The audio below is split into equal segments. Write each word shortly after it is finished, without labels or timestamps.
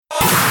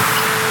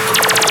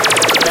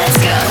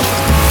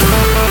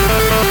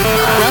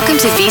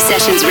to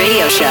V-Sessions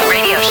Radio Show.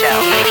 Radio Show.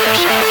 Radio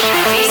Show.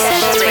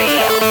 V-Sessions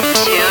Radio.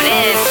 Tune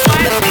in.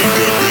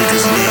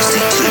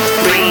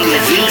 Bringing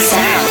the V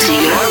sound to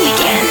your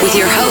weekend with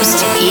your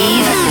host,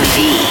 Eve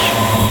V.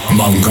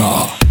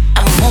 Manga.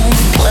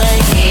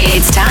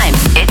 It's time.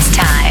 It's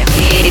time.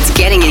 It's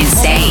getting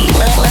insane.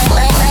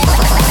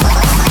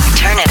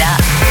 Turn it up.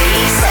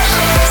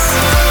 V-Sessions.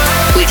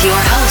 With your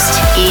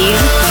host,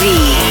 Eve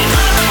V.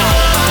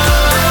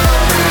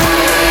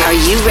 Are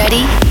you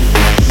ready?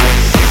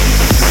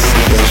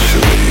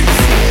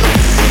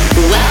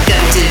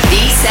 Welcome to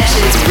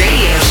V-Sessions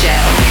Radio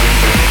Show.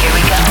 Here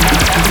we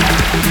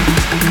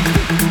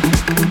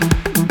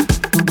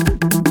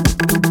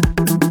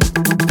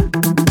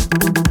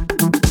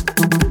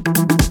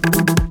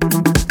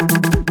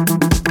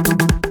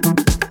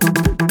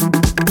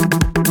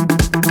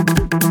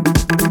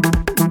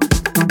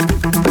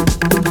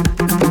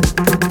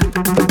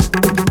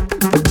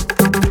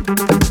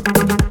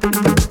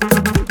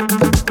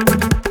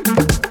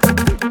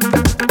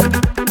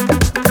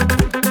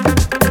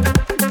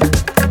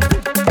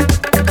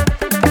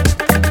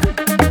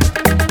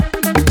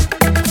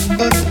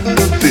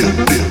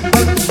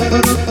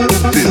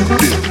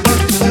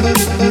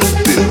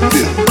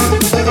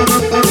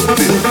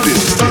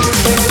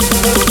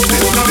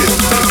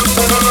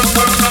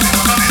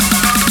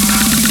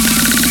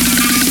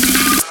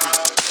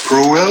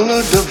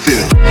Cruella de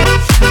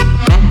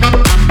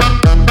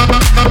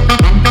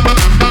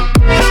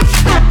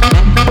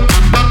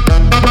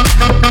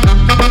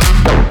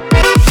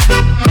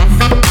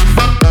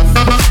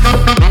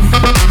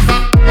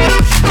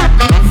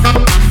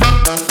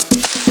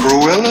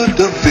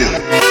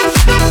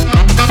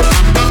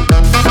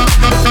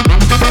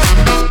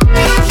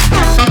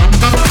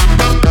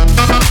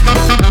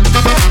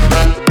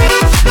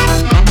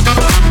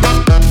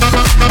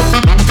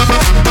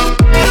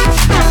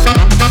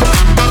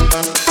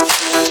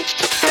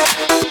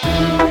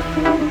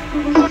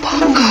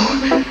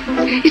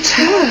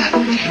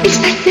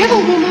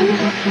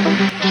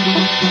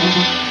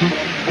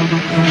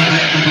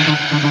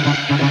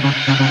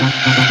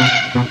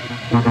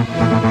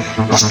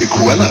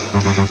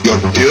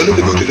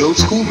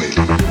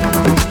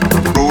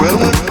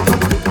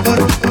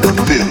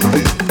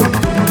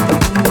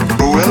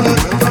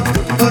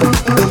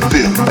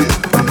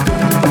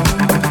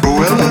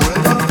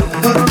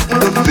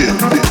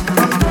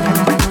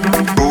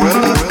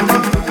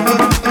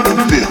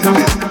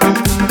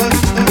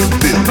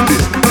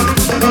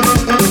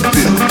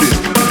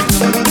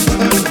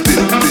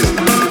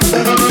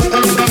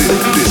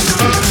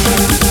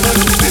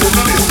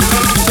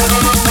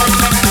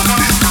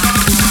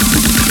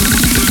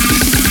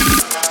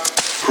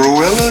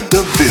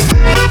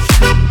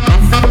Vil.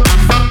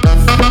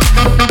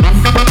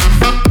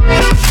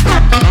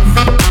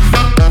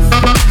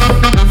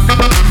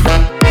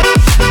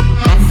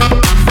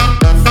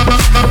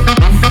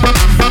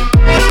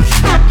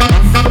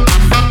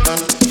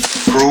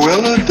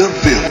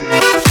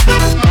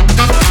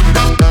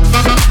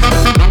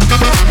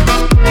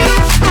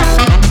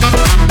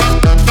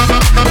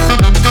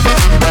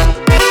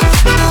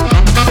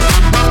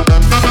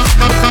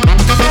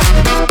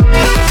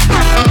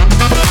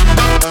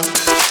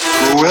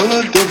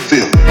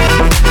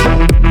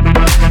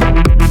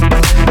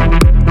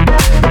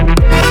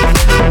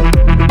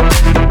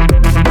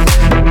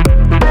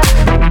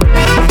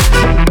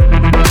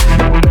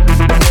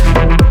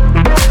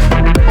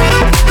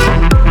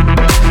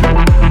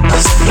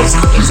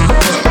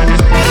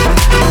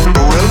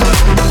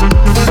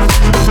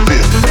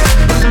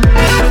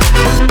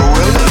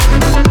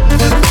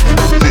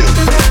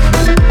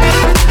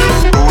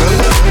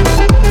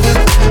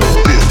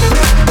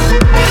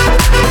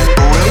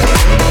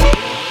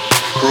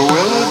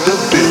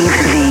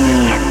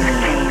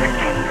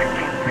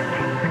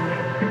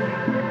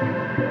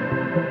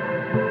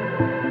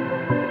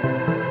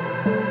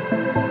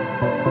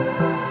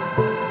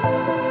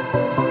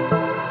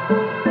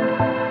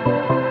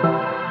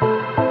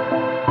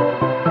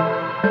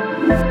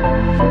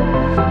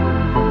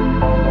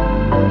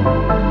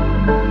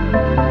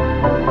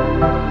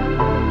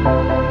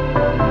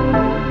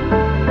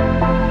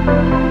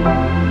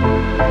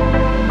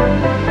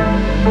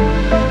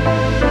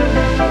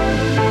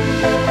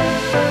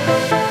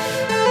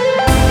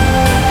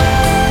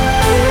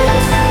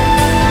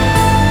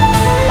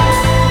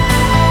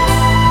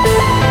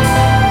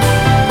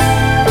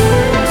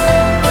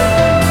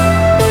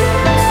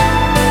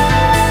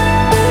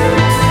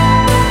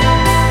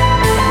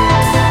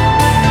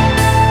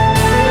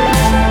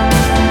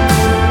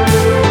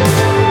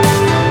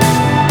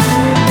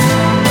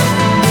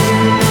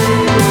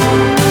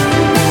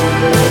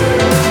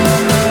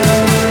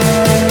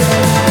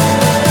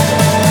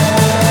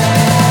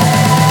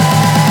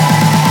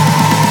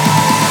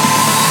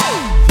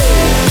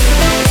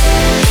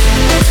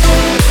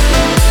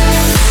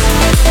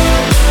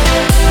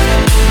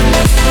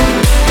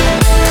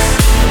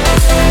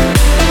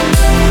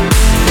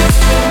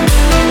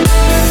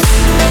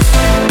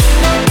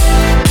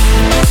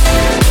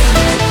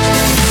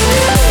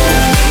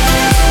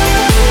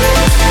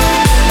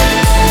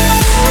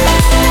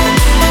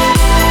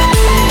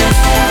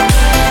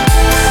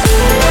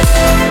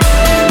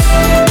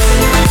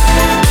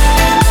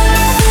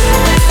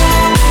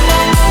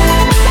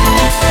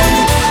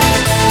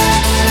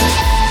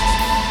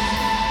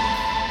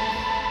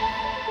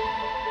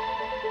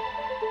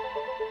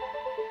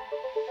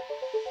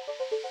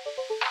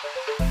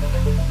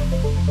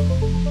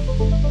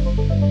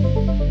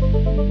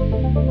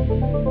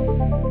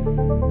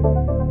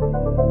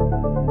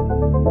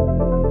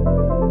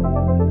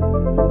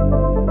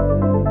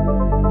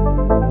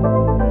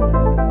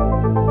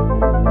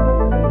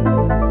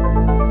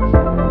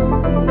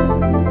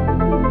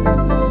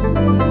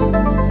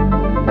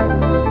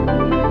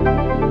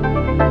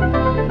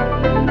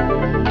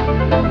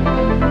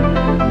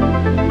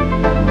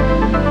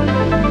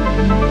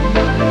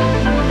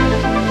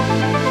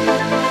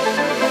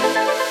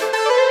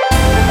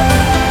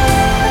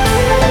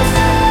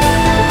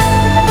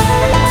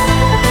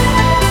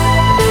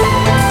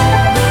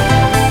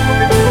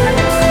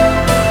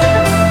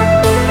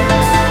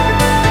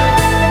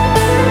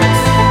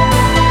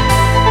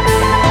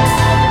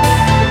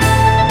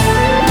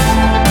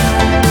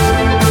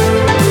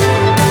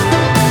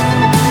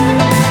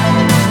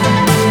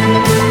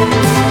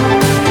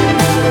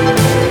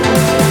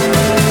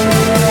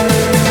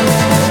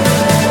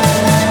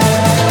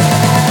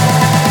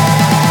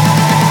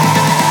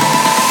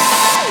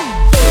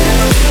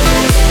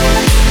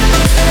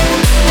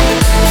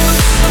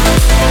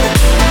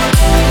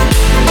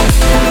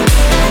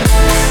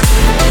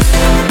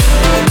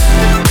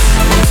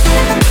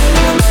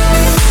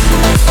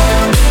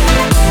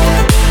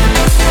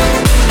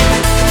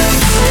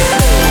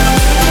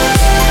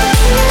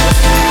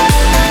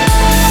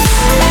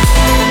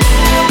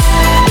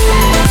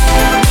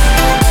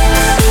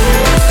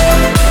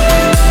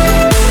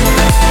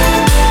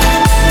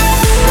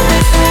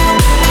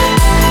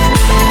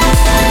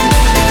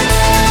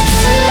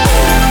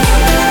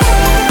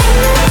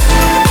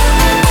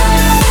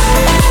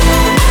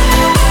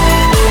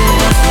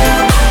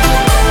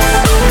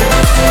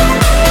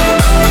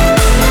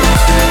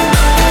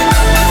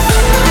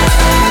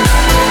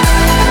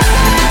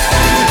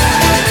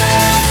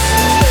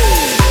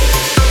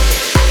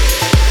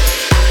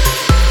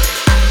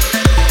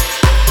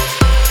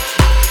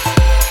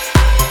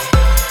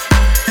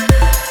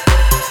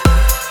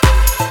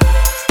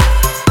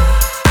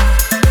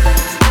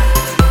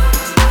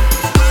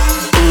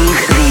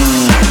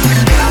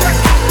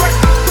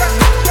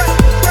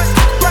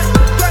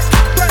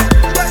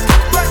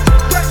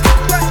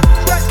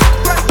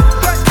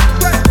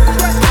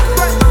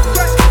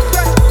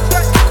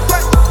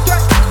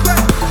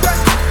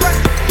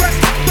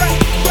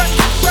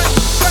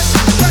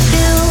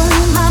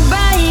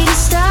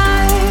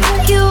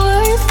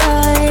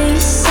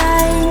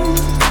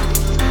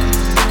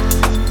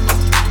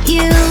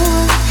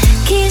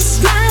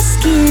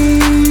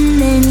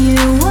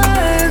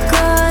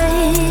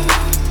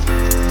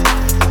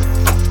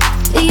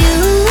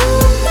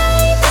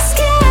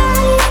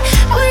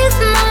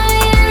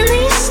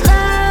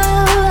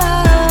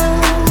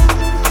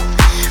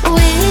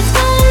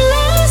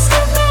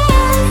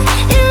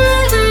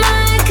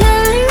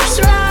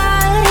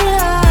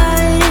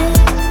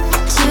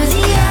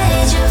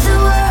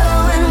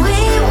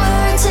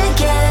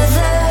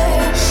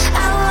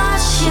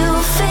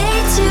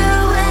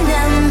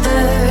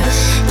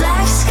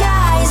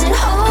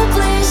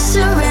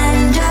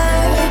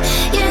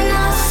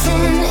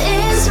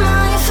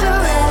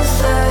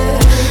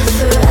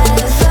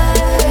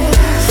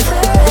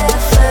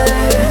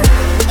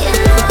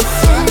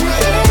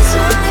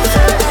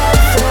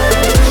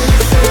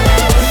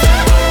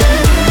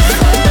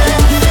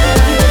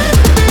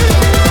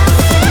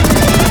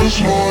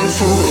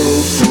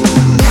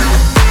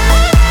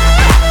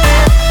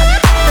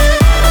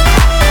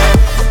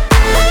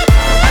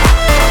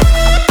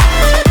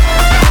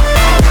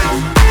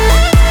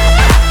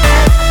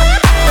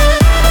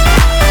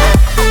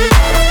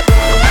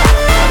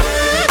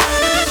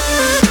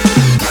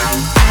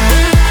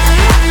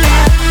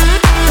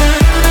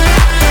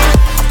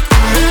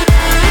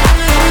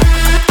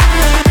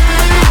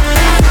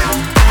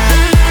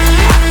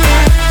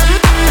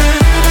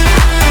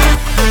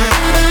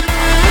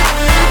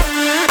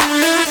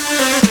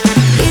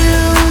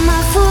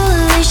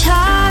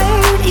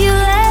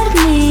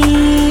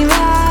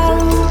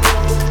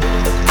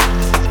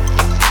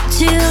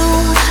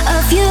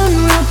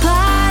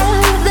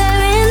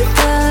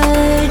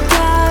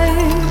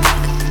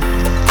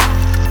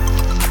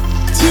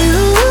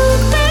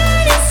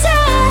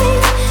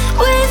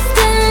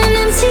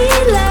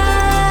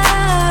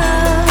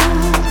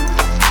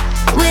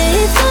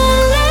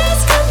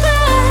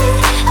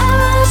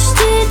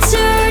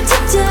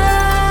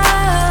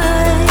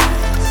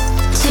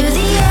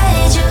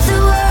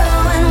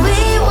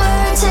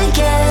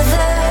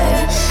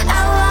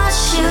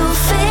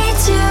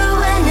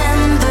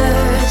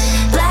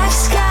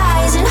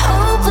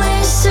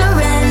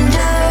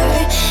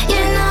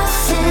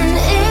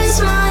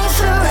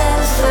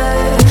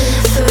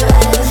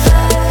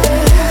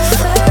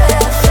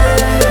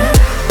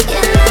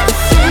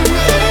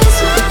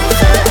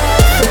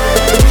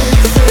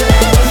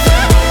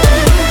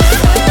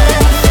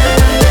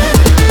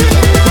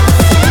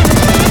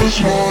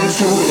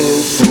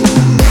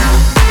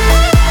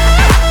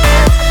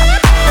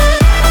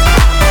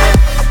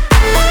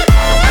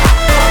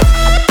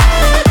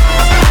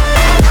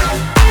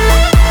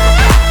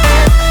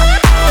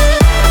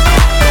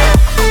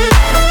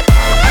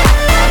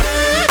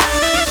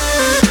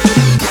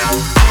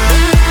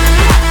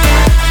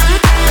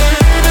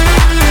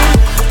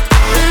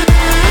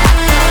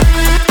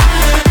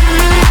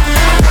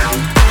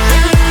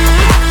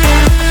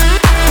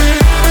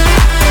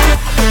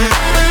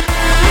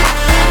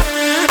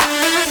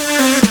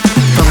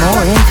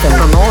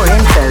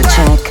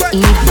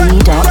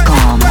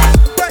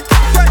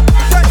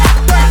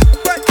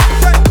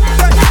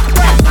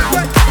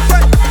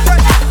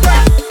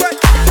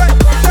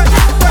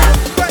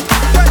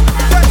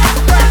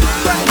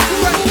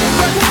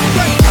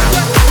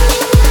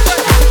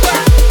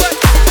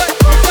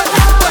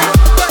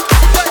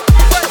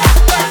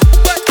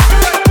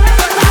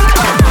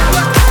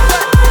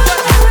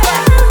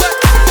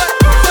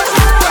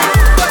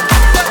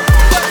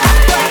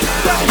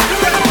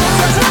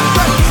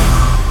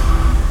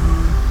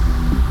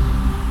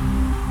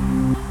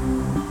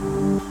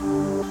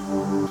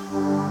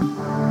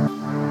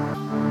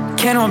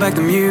 roll back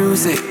the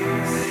music.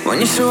 When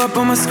you show up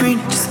on my screen,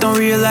 just don't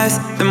realize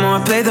the more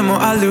I play, the more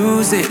I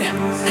lose it.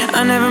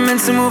 I never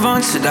meant to move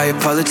on, should I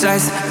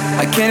apologize?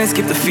 I can't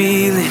escape the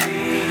feeling.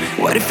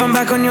 What if I'm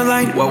back on your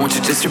line? Why won't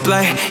you just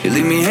reply? You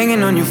leave me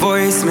hanging on your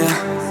voicemail.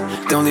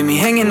 Don't leave me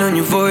hanging on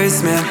your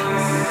voicemail.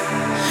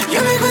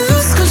 You make me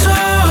lose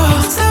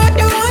control. Is that what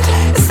you want?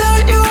 Is that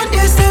what you want?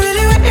 Yeah, is that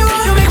really what you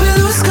want? You make me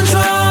lose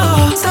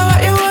control. Is that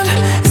what you want?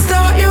 Is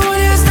that what you want?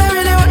 Yeah, is that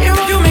really what you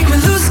want? You make me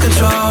lose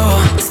control.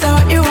 Is that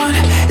what you want?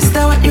 Is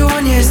that what you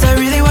want? Yeah, is that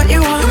really what you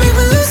want? You make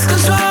me lose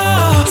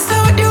control. Is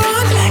that what you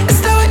want? Is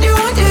that what you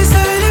want? Yeah, is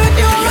that really what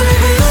you want? You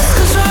make me lose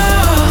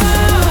control.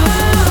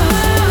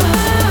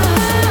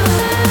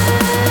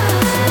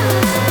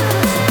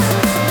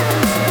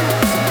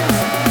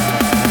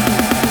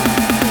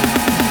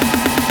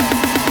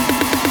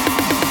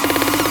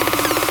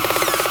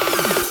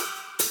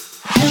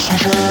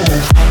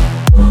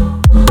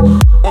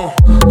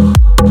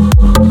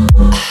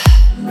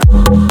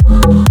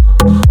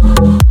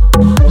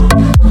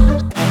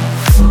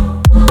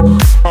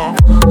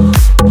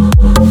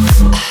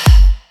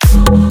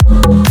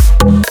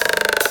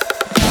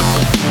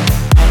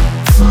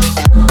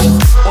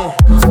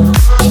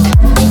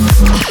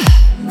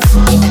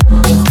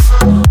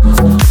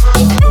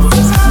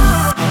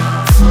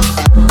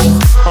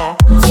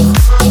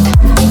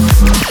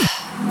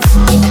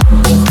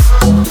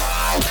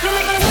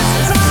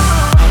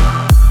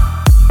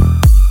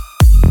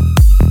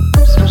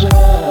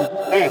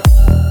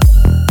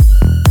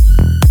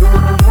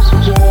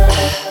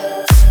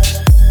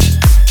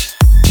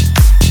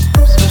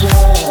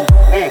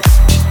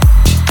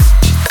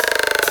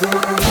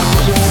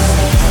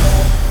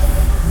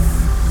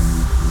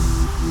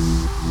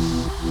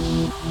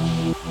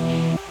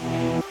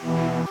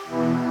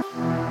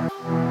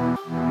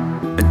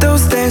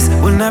 Those days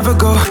will never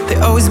go, they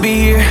always be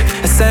here.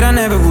 I said I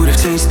never would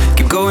have changed,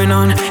 keep going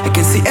on. I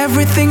can see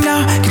everything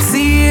now, can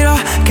see it all.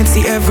 Can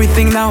see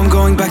everything now, I'm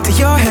going back to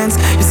your hands.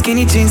 Your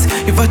skinny jeans,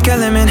 your vodka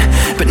lemon.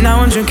 But now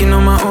I'm drinking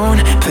on my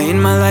own,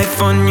 playing my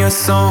life on your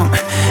song.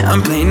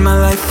 I'm playing my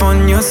life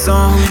on your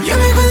song. You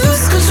make me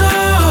lose control.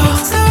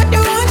 Is that what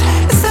you want?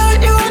 Is that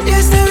what you want? Yeah,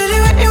 is that really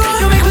what you want?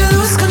 You make me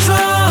lose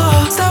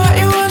control. Is that what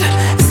you want?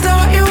 Is that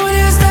what you want?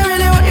 Yeah, is that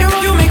really what you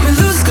want? You make me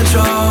lose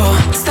control.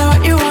 Is that what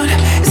you want?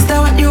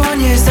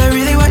 Yeah, is that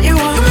really what you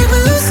want? You make me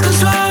lose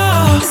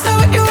control. Is that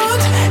what you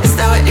want? Is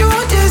that what you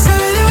want? Yeah, is that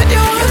really what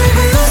you want? You make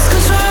me lose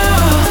control.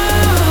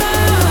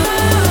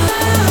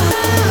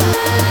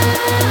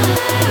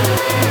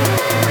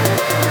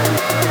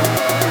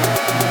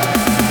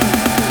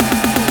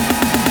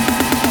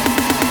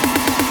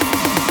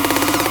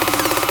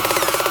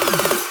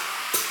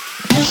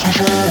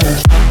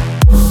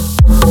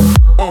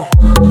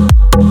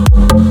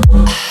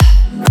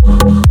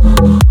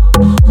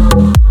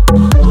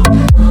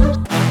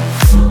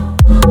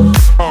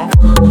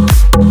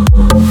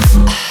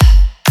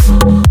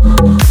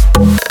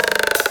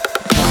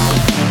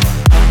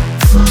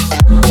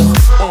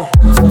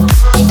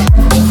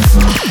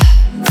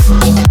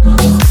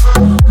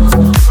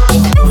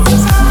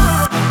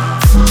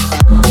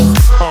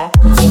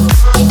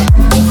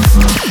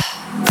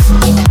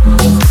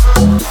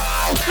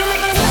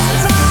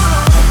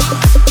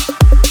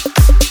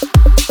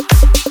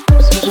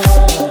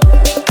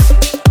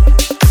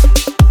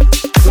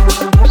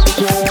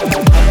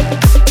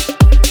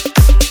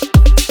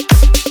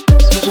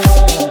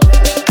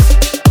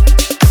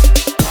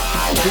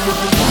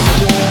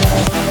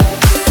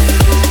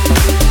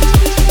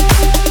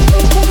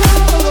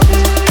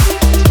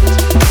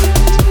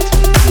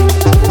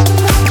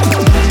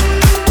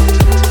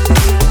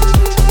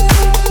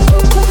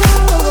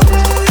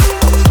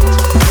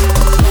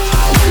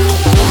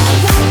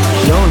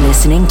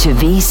 To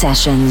V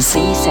Sessions. V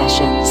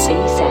Sessions. V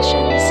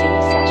Sessions. V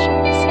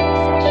Sessions.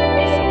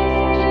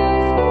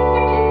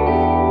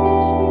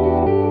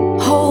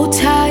 Hold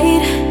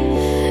tight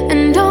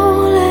and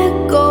don't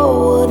let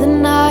go of the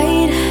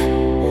night.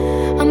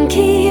 I'm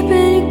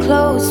keeping you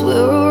close,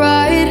 we're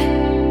alright.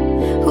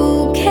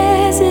 Who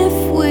cares if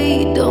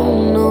we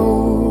don't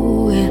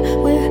know where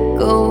we're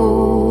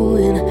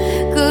going?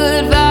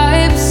 Good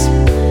vibes,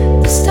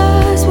 the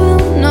stars will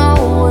know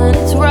when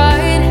it's right.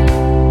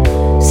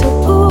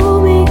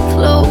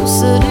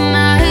 Closer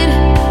tonight.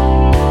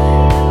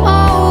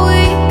 All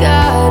we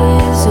got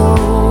is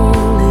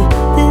only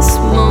this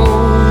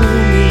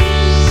moment.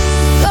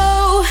 Go,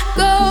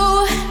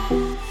 go,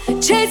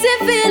 chasing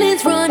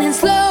feelings, running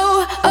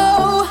slow.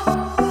 Oh,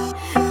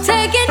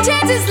 taking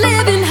chances.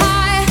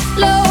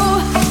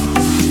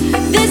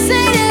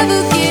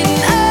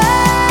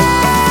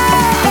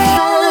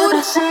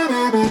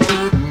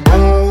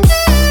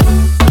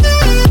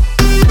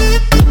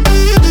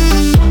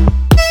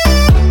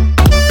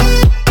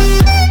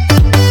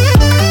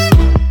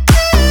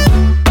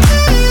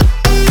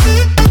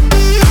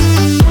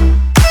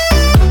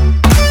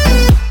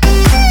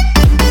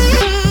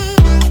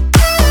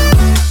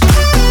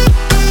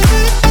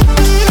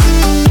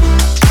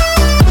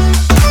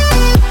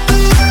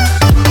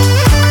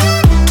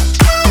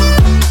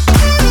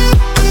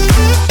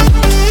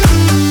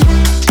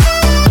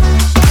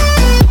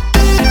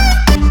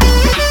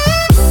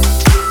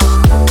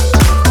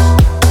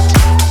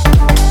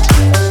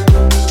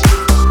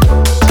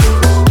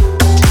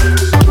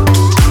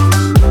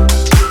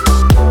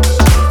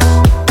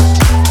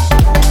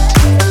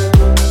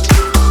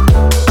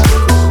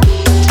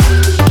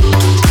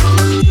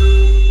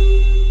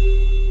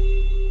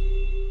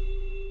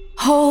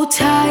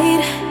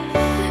 tight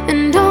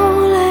and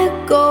don't let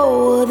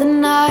go of the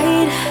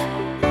night.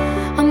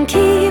 I'm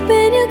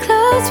keeping you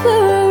close,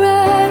 we're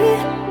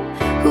alright.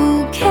 Who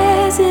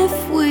cares if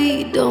we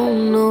don't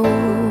know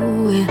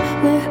where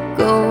we're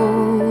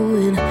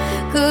going?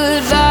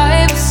 Good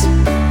vibes,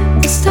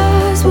 the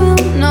stars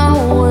will know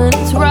when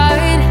it's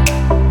right.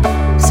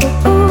 So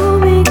pull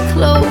me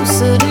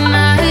closer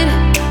tonight.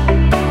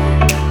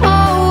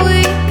 All we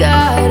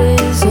got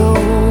is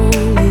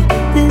only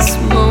this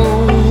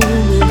moment.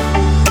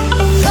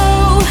 Go,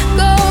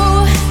 go,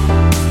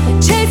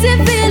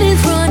 chasing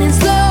feelings, running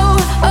slow.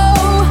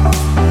 Oh,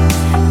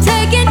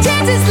 taking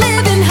chances,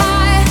 living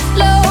high,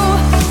 low.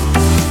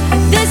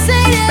 This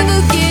ain't ever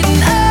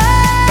getting old.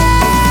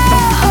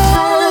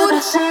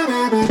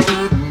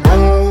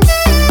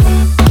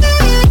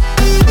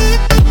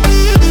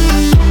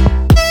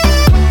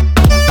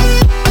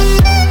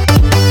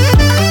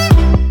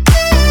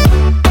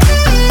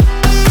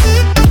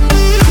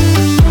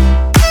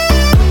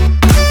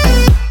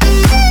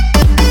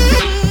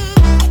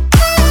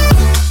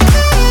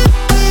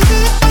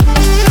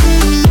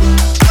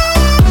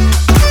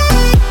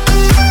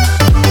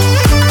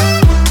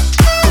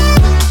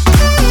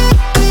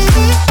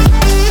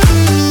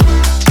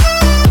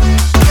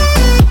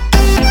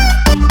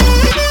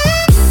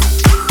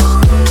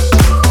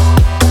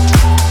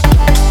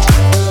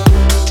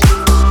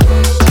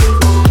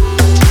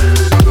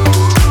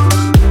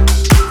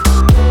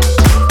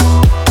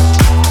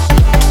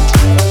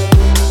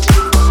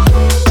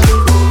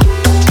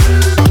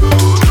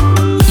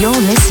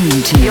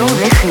 You're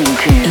listening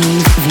to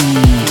Eve V.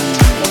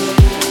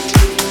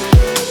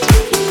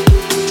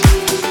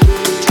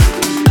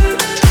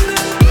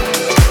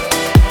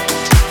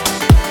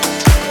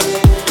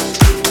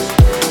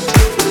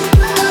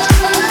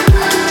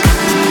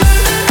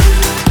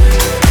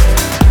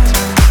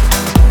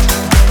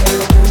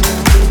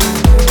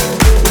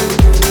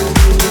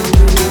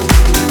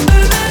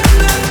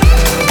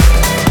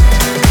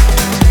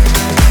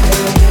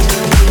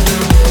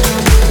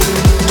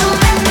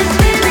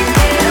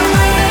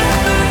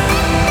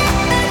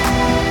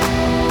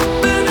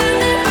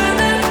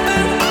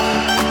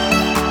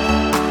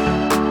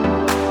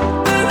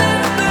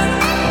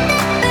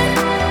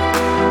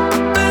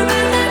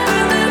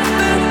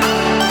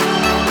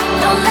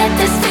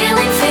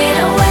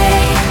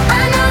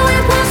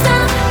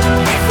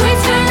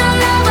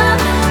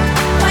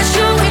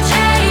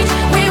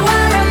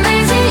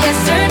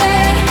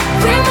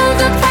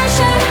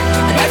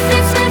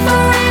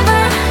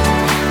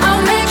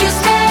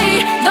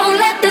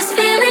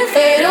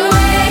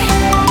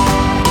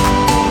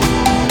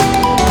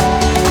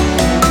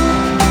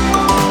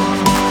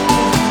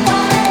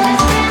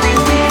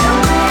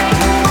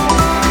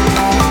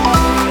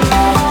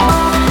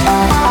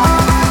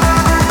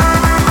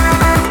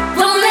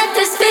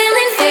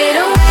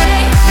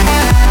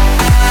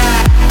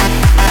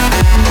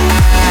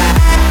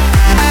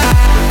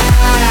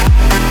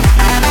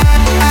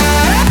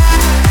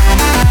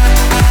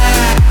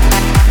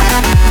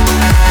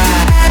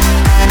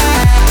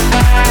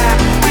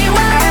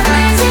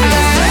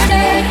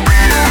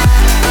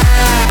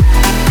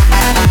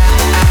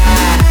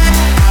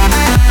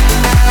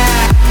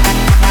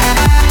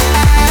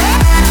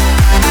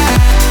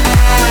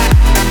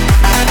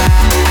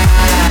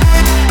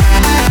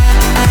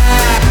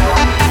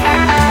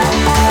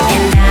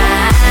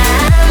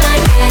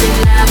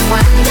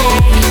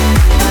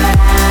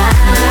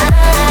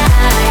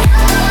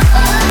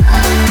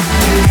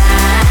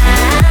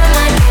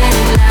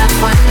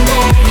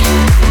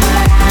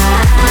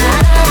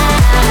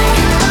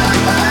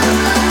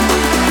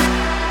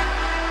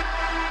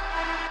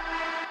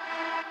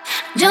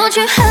 Don't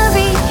you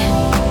hurry,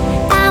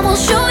 I will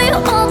show you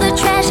all the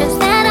treasures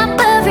that I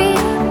buried.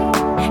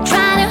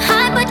 Try to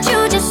hide, but you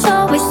just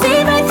always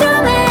see right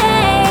through me.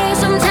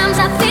 Sometimes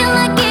I feel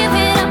like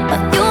giving up,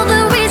 but you're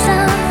the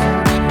reason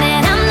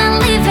that I'm not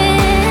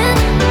living.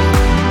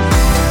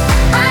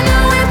 I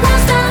know it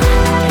won't stop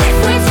if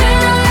we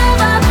turn our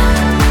love up.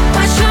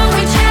 Why should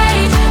we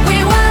change? We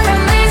were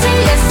amazing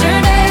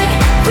yesterday.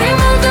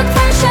 Remove the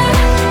pressure,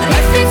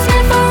 if it's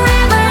meant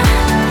forever,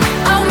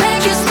 I'll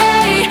make you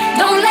stay.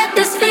 Don't let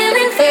this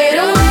feeling fade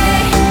away.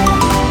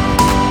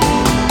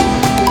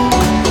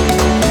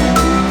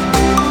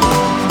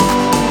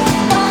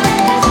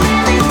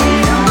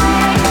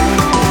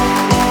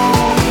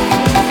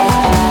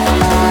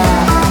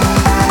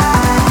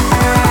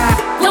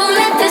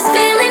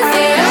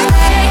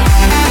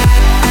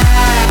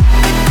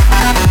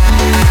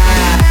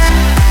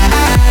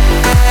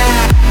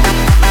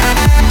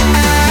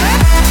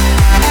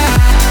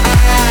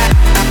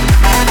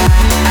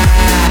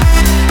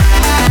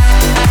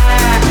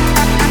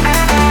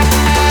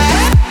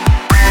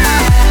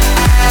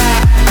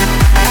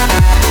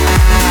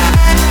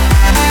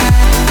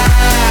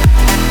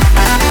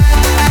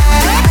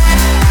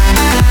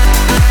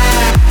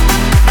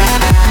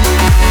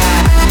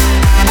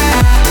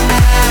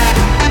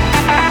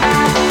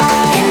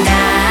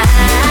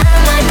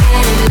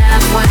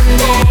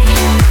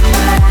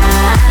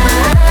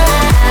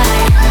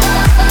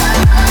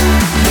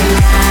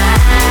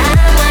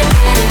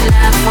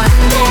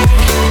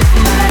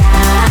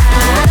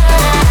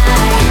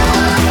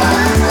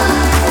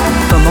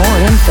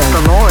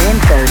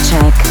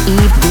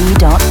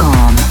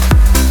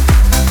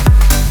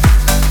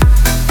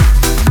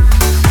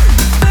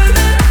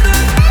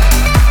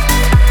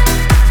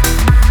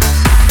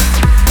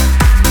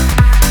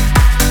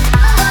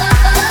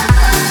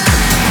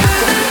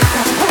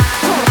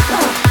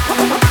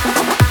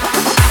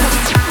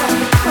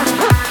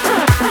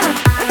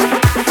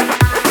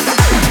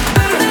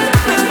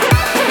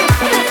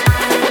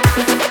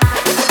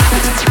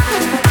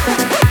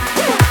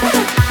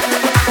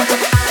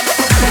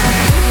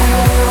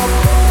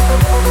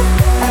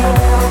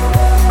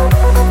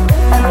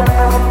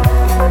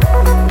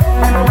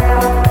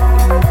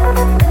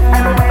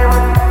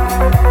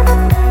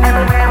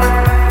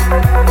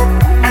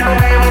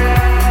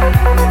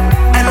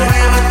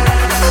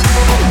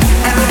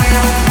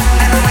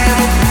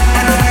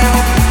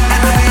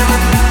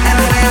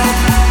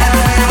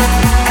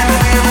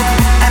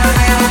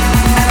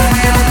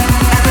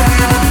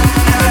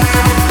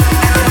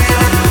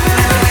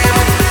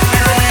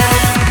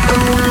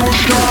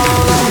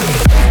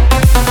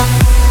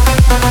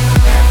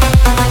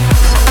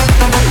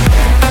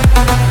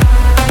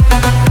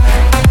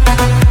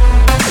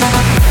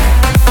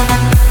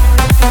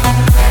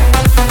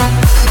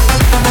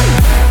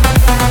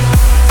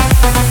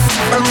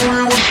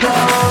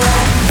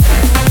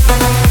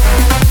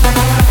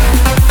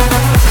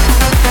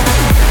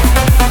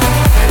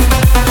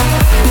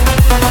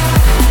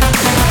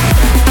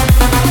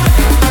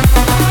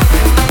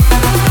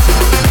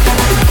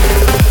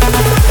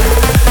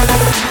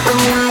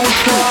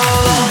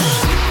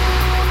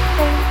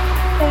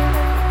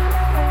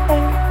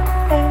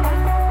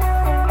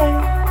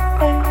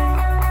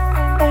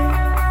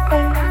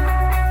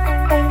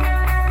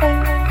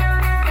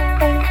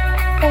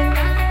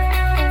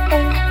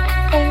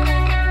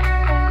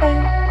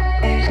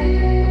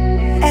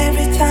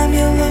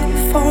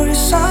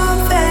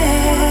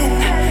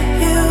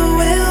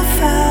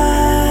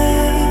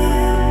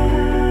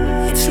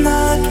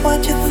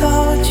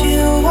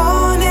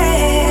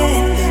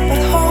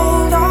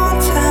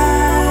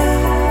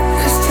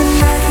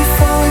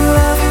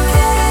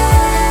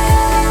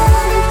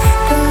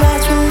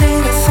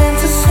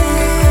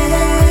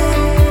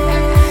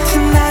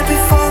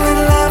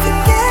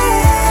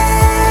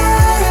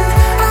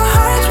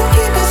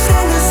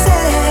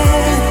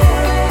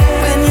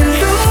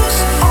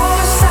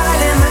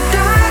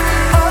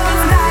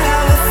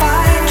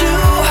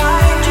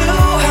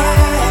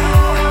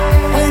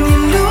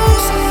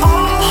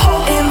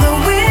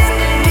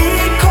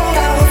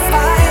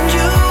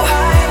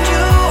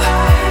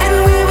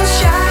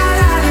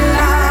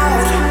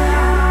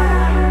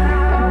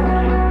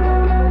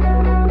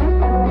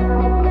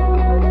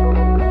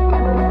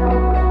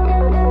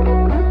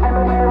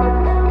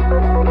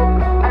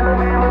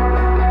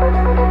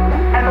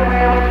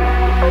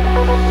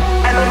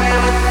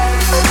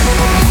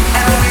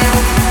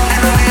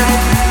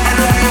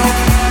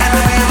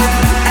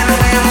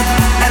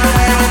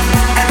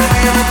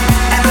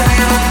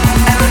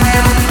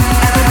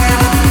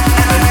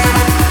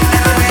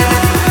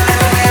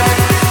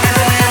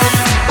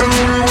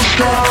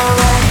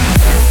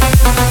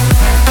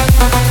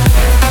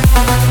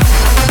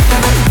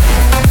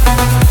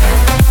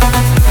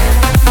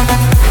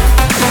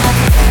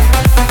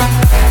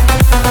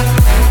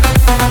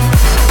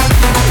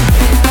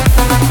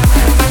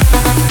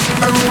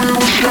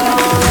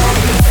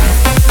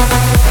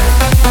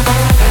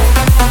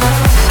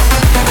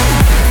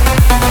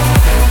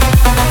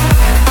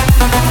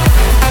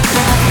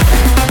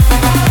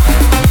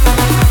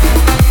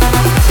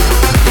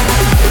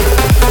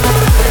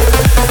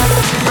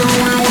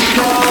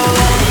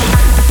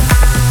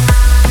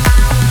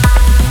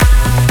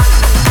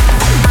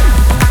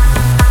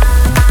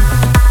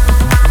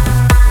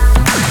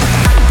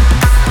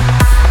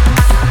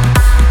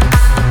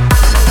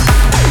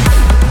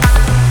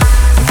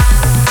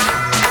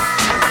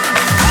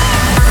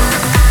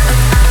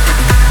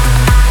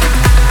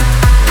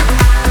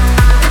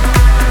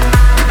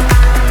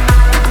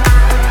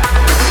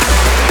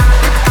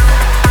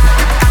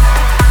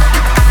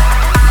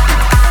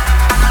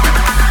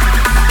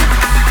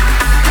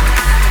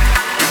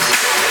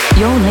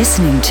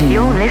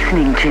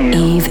 listening to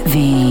Eve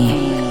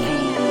V.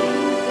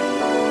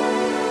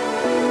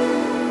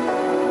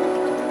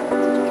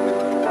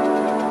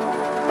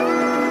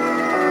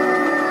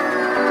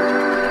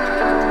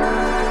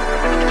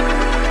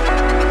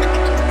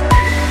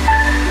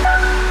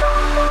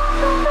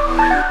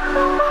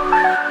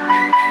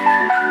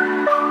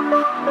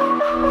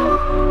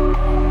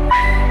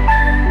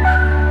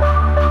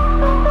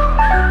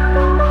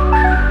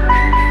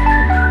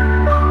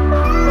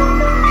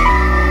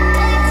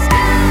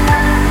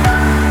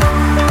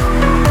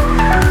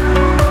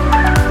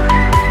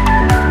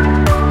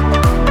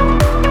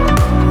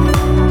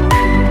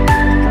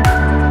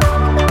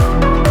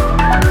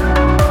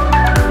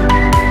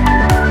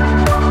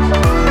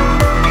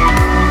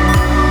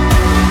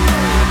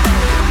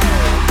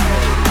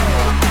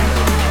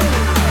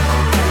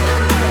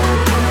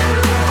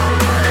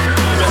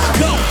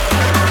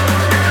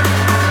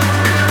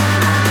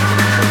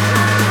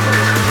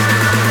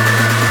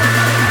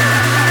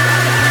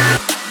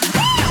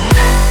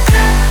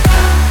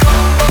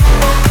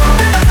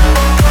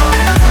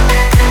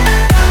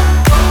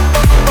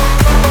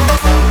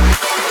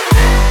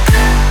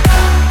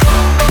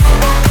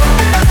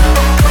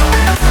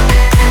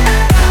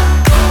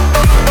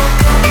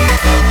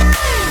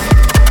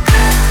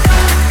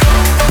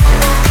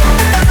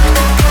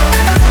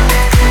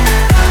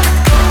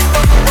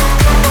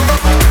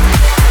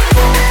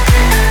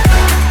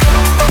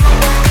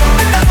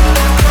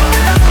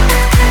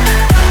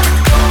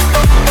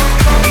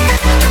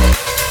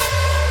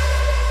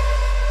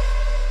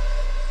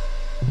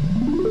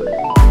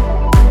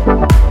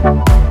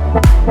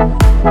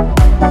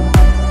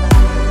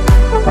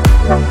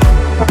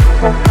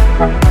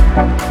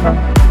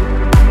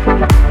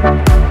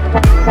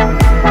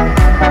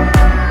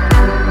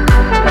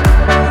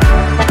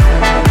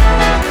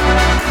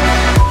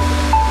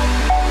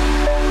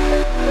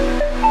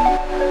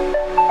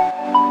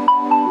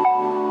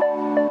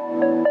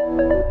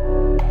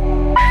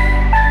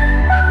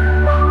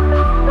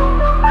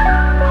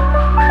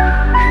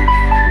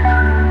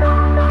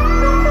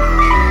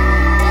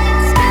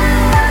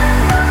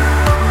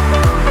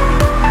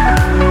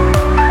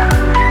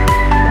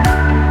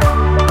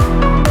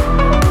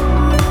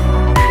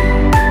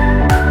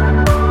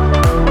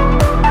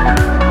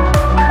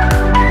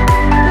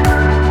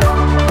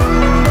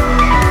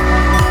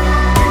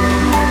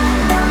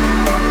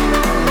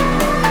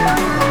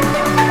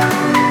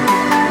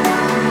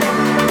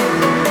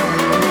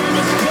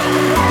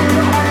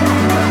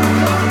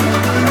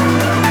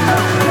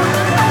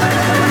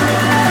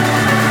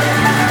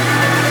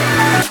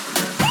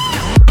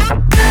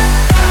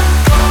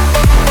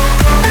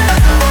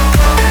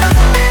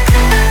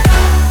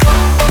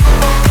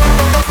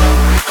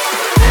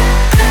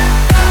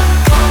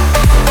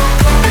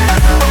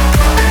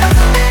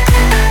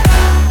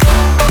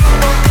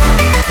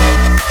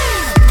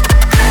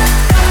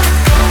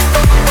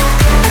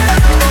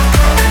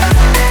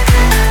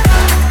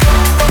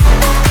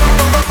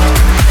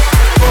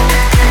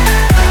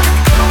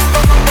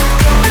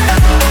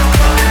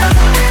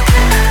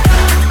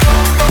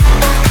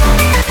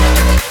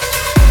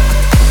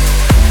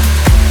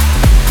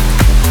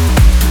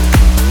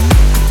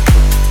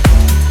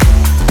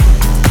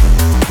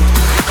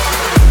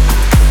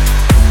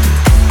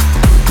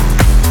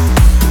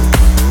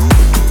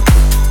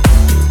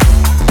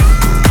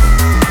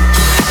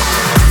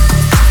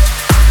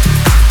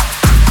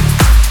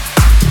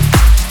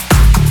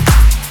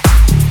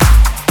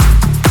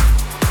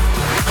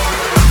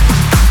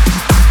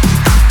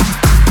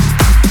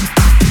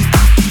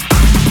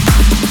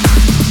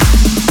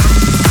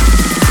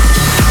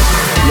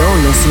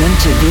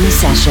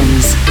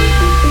 Sessions.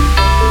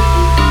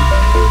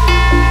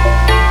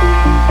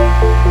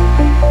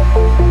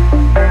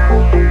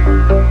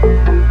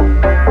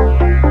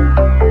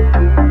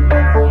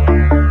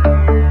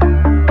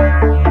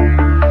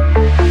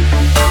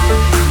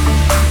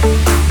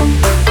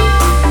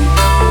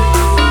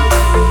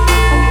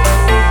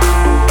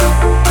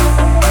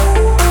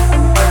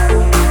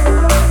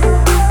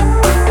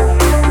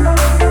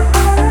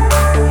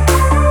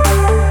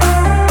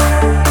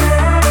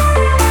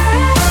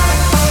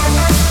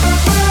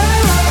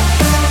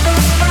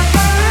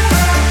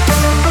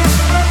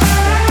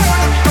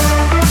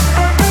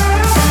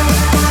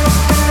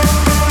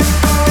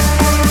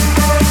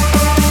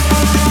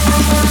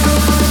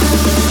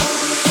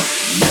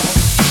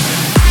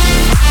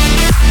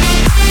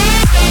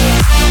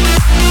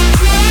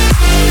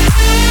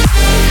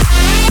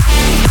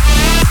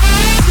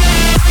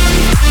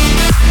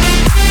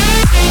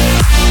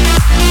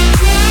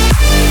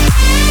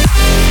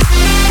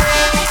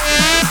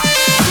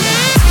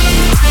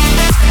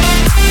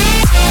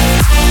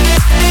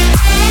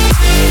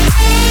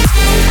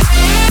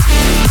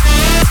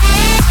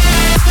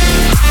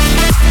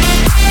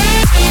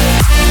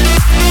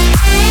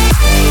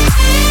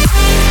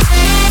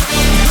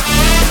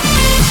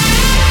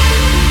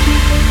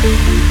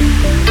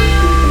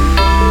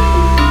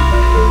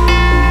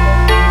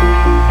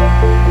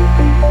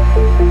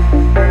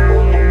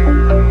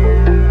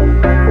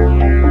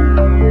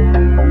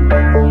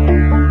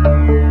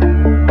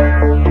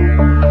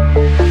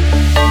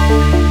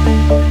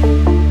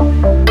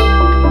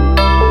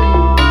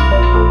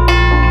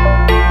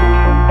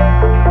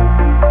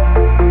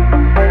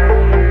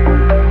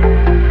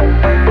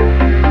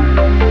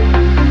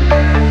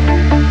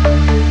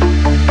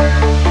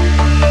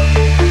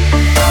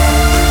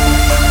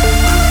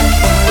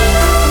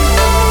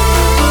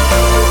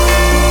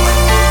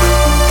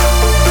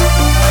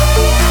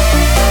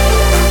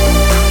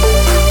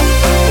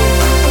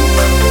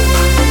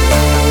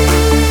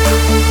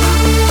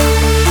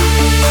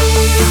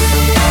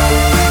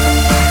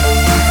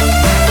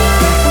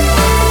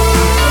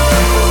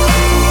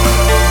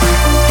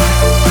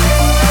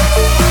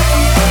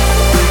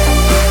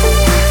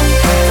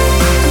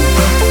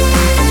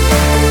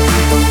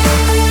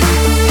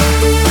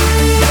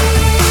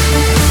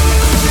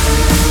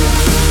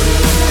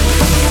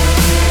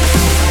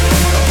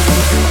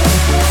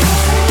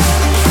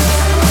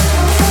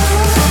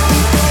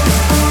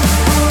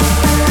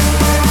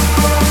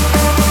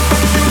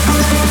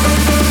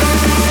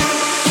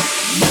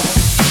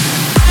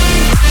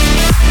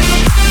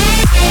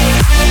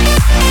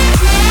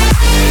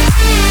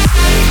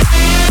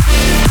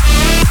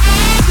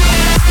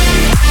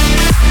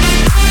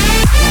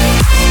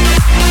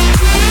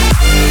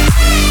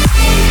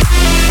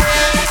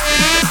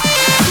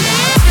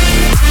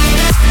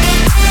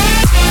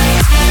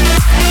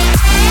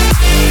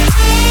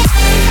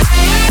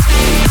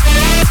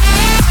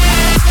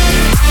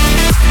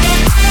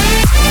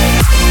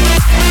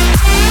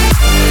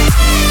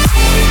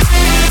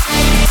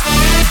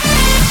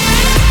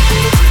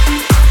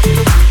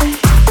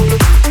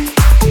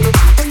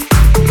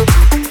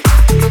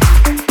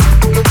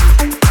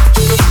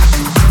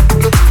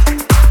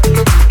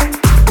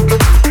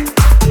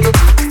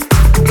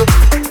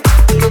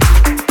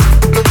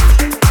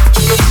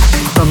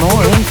 For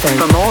more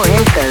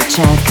info,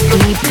 check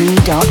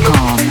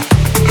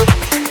eb.com.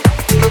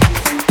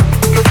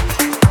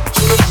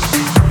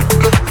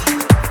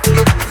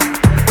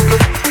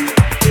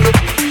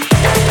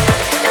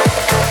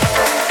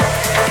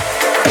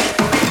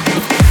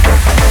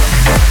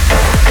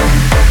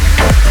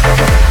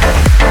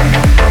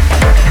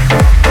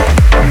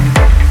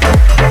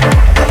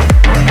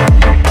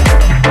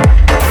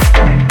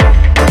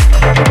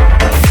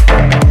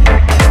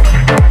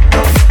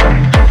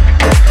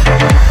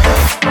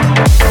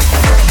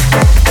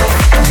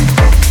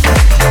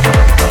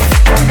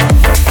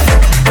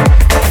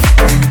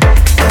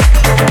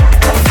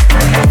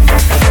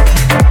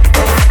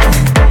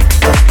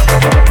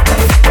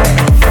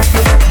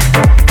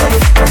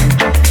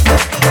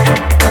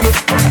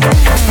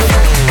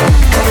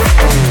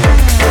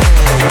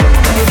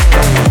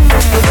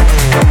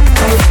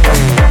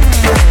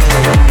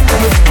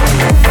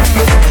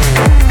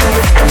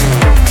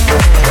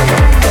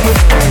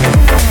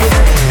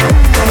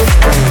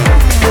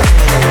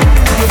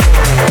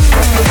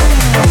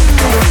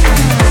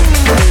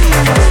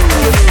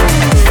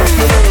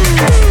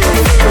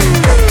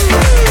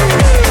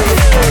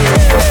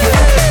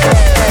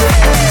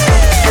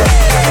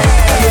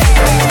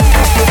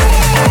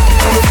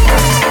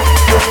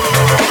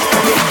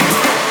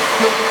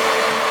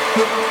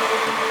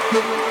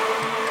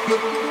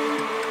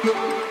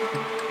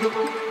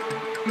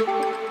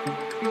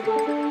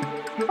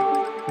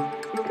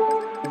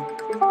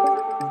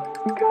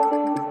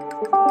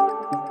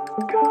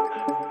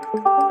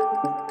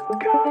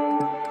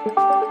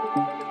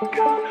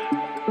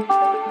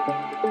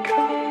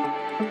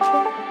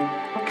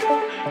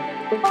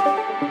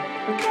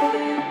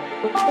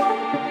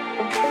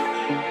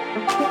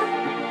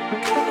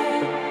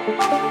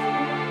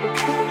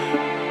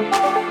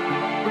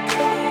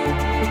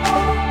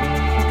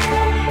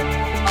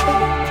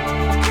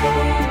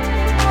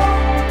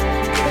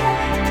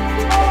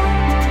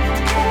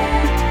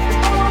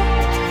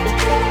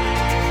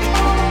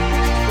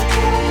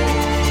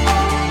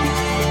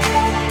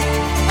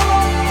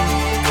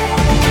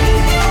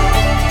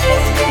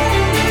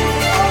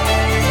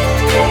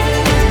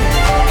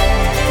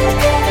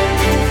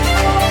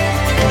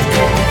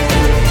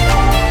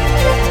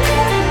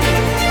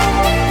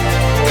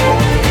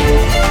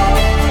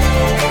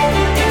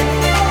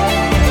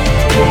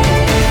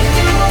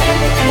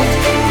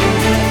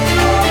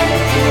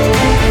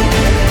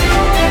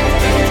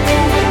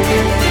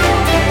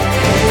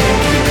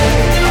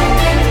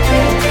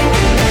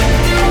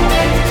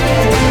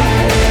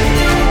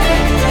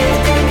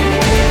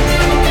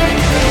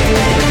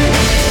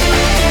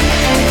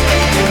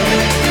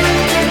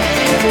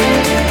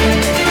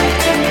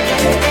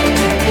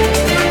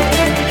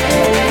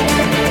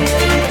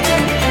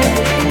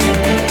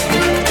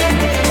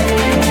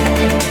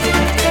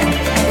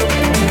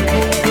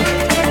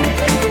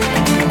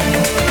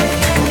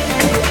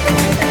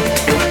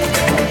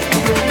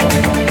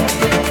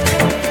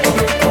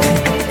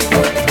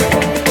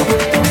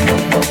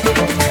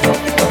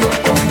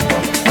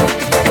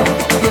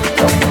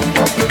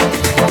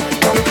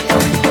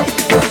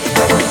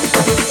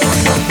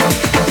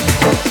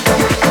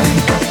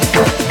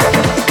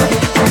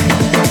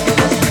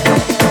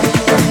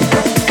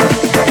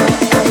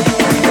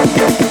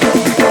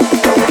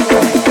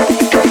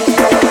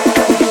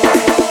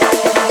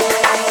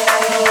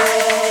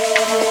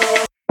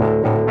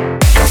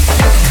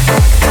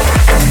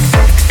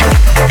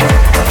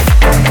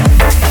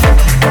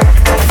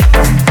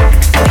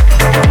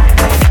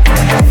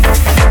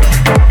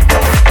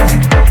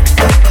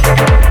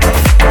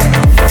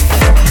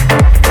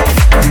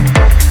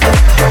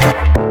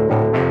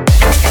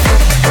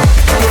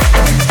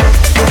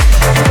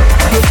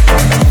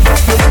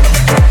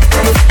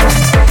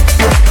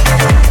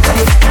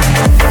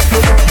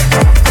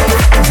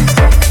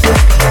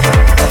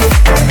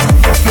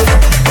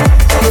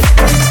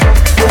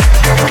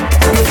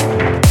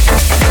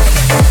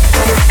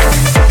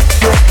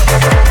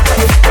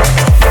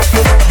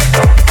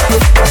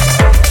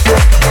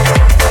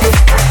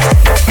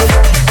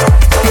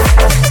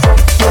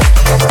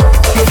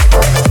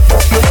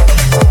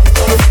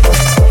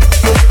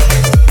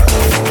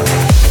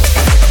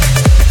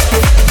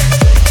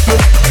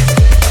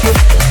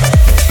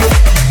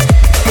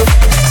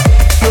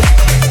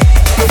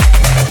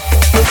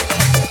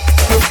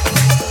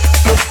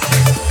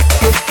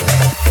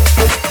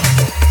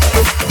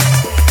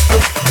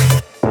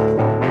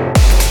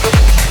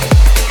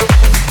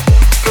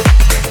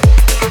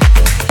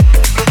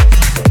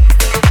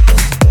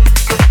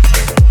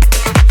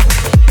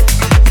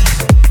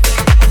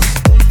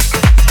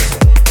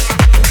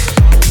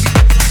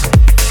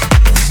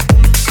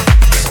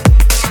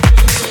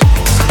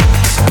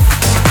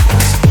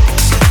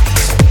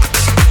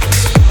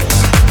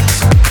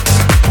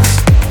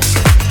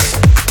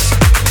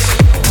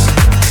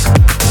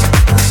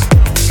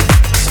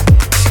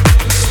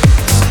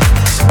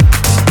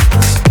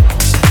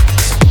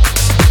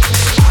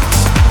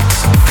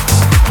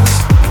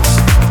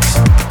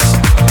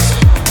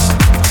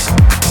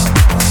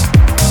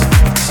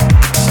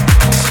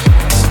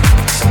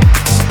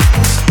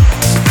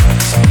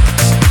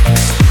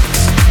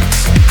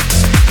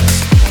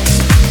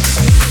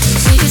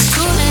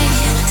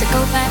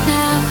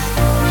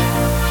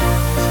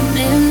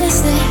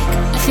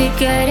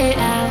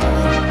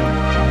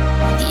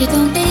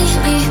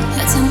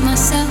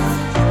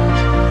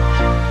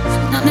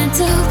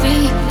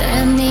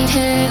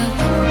 help.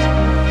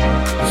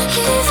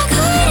 If I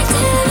couldn't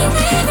tell you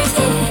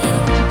everything,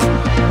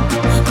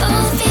 all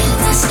the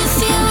feelings I still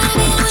feel when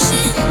I'm in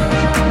motion.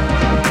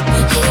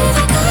 If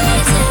I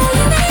couldn't tell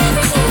you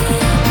everything,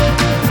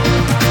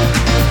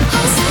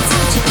 all the signs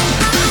that you make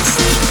my heart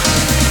sing.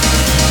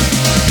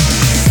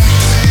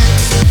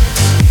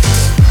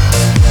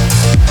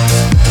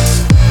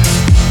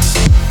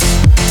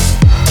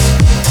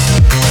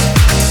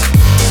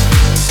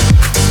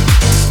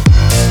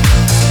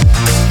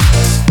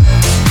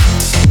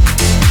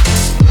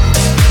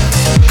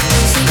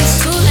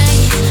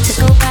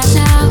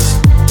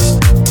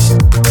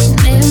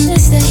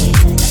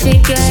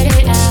 Figured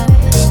it out.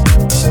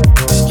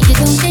 You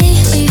don't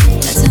need me,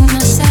 I tell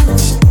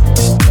myself.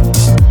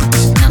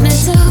 Not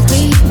meant to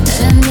be, but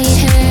I need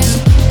help.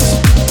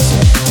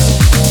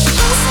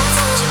 All the signs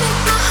told you make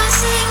my heart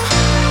sing.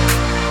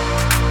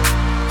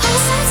 All the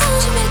signs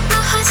told you make my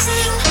heart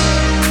sing.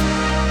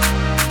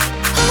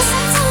 All the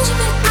signs told you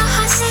make my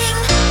heart sing.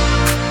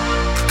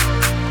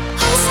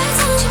 All the signs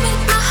told you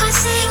make my heart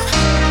sing.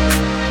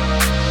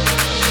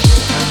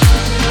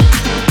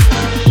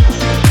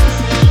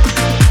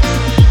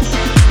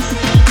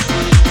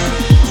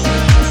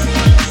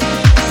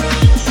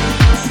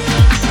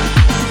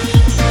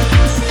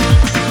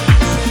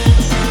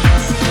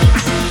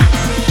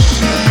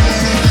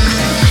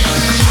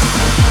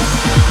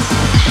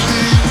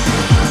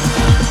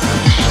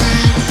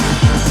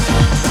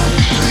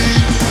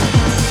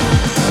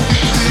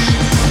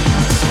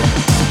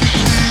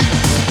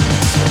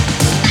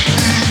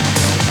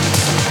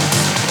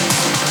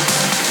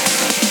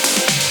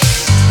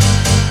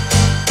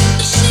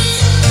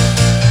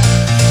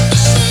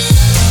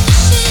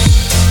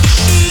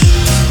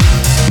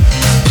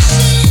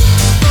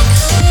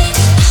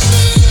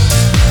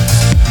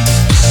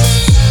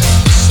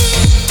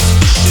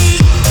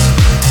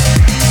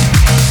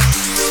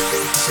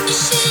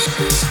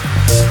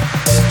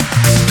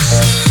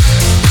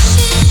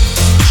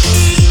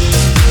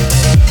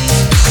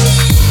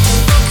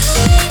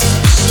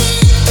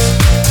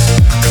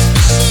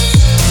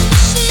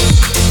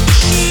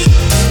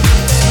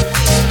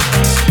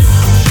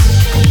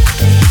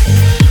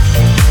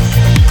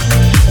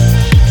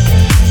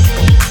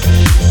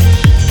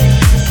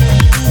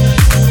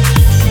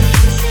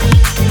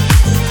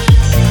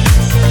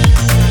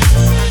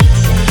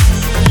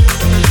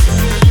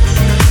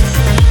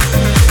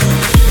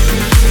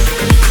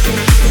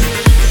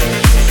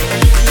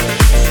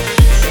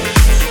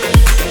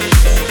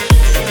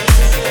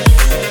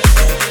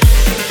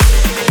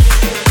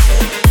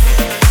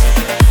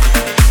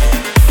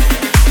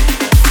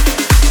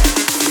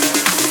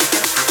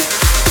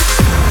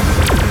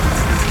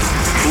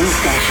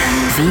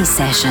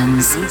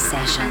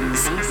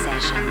 V-Sessions.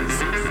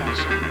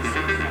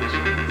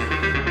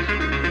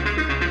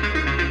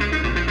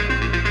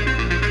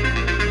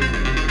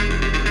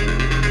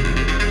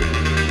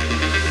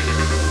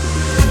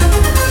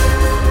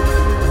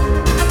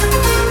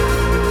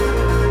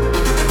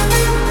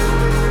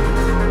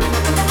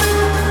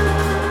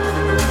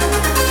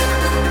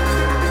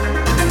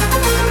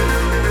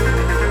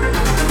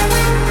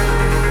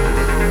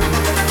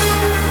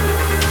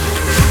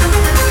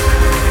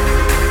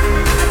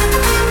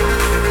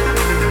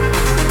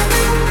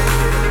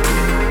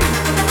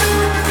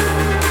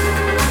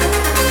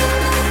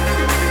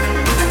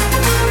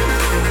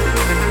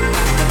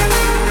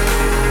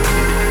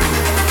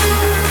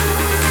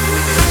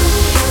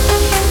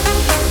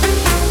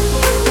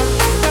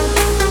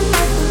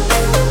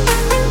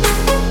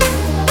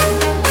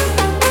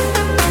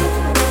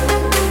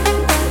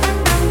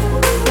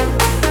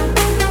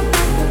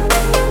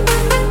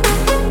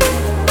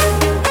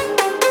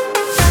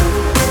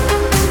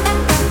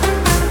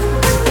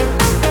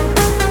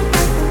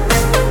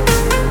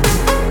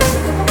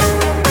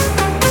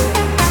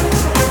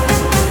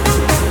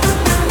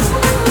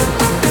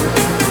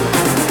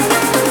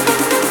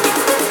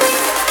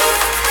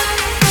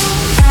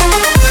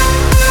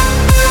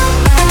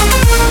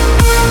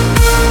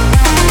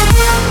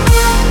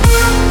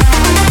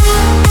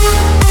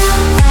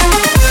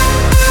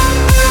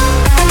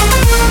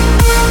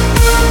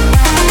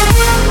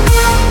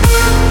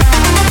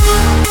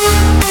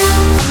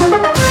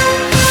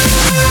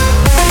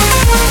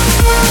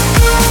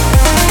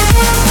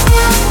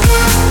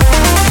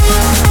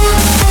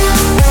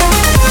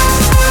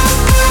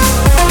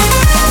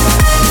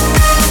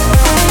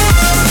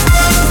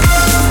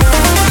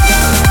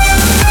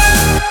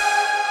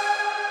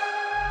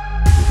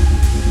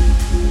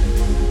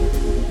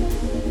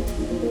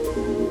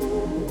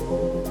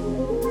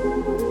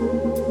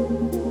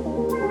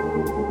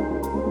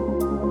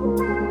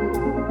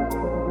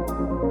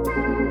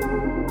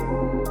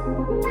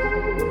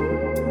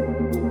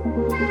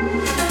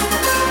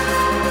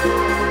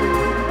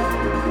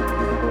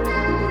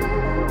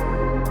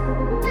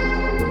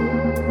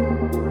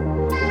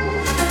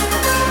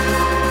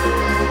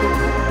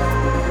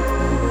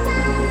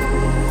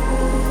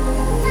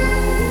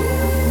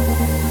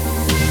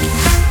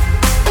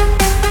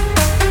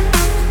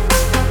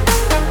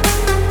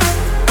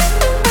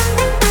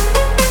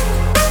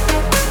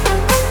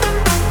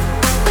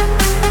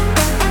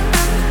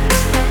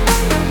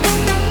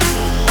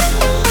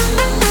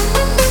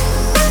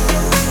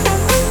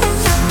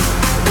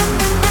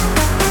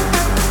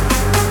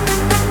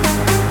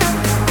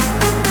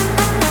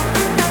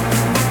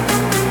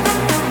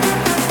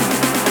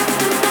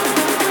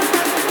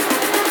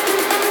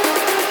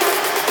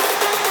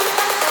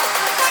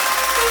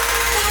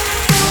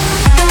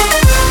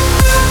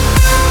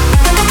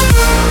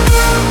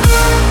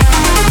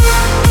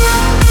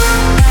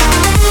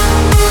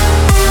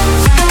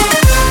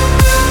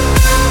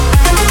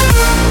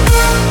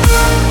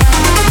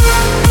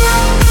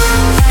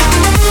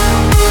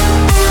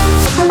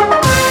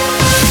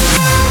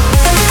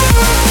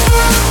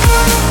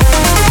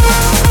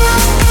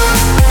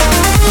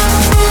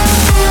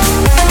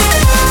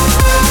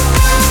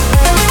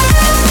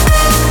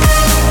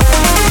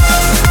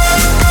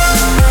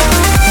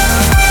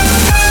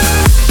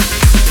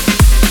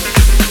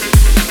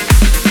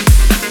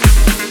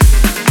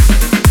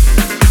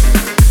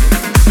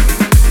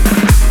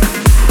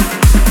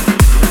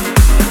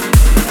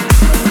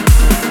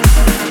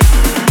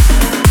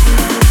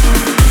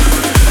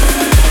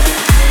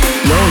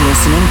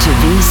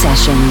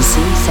 Sessions.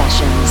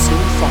 Sessions.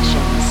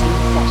 Sessions.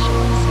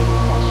 Sessions.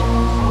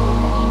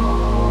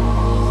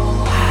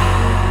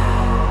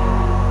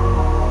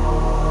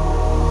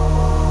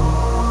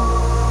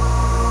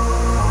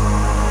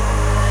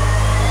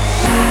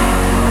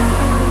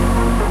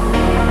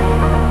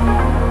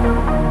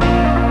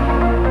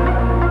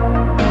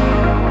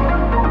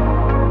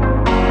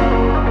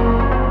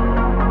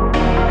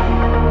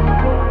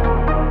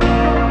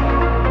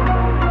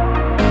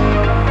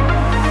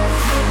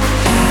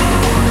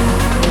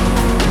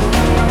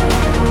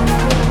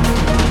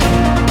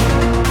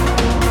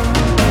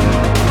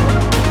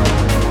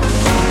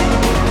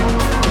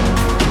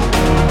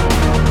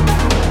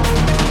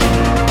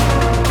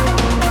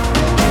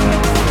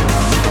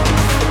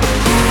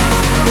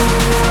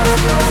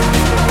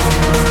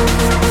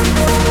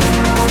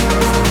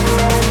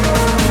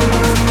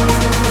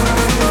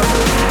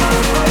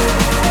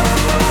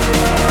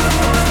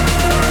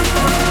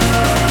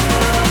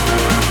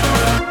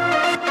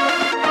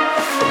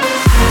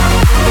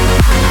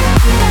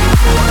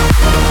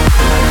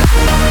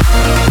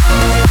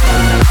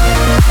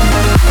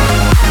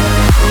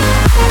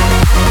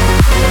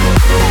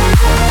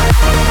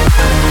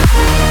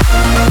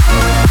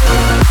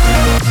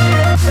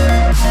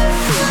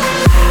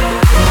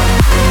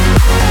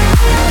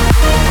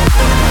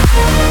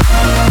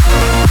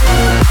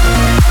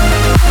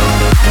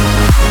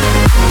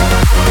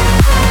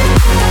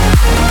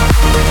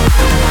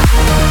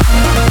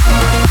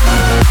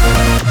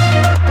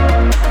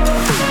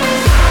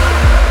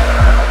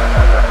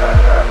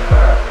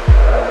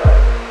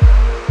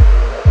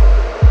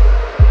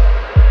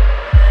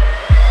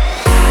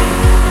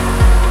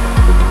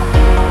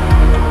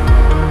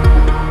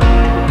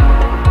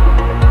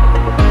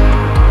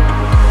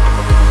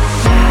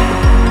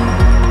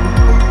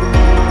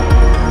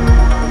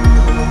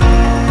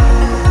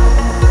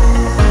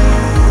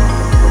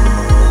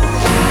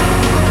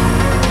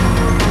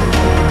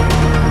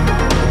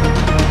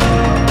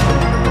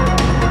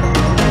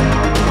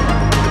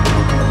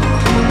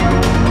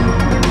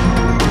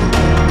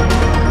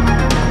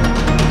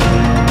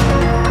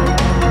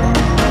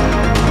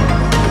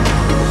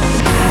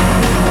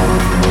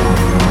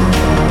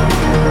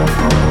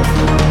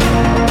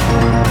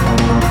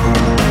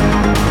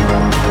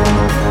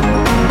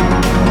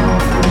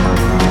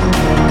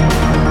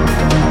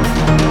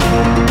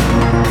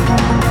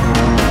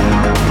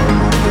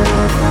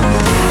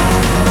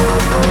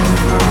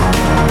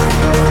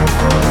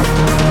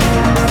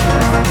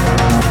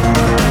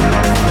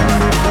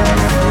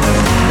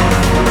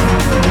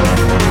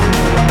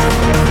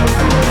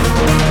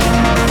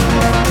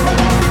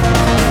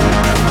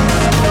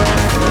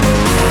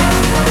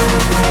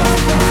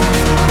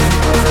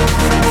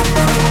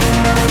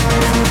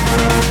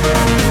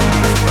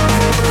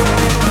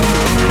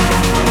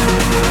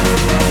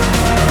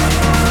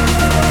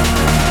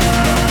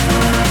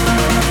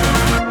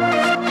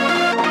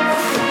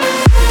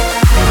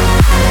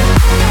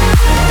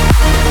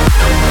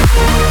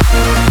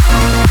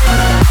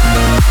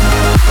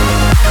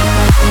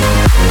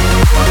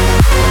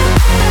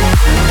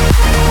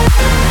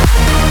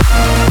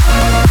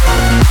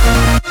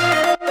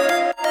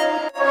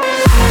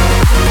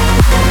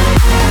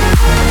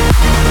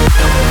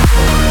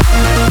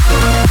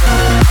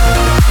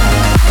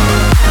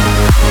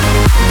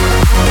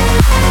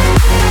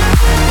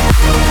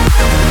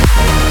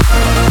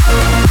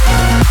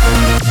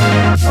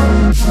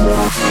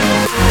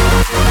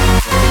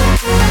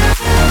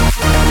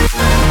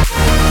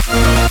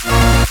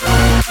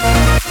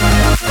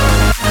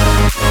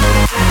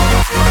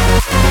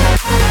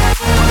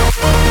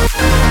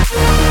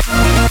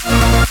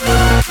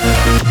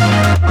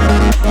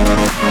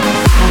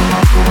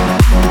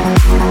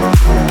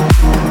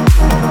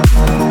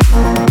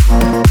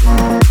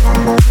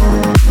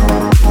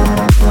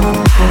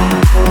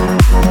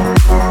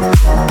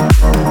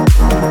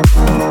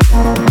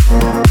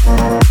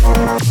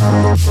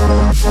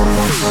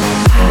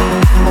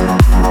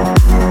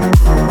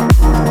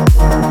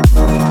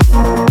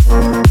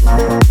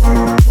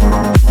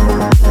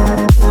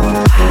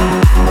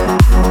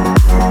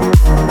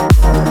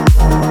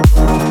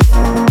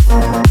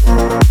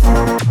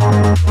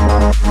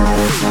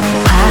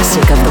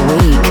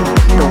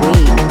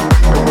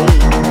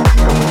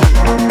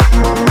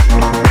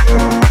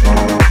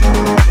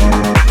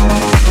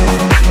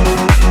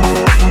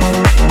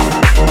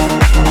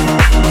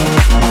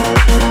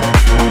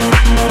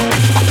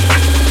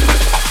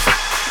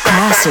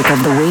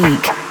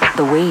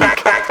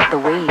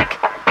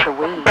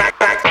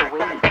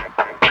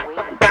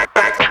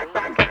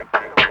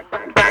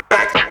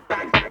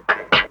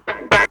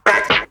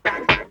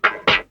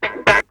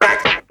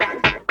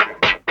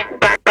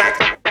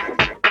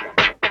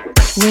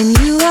 When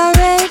you are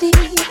ready,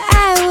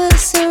 I will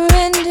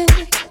surrender.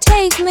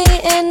 Take me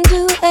and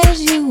do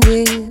as you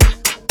will.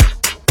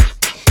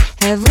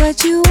 Have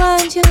what you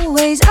want, your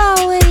way's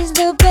always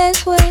the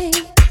best way.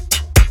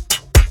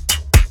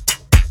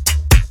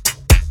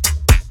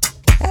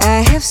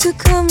 I have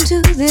succumbed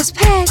to this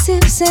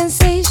passive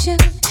sensation,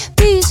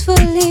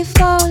 peacefully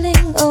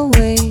falling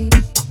away.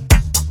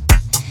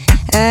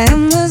 I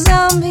am the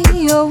zombie,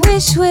 your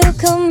wish will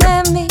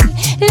command me.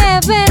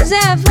 Laugh as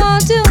I fall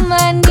to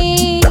my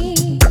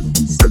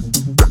knees.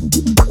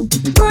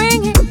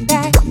 Bring it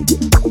back,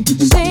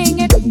 sing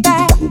it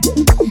back.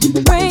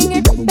 Bring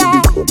it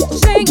back,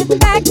 sing it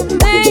back to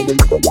me.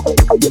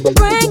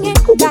 Bring it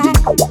back,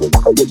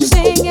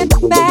 sing it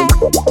back.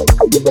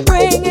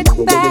 Bring it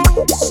back,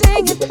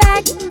 sing it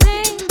back to me.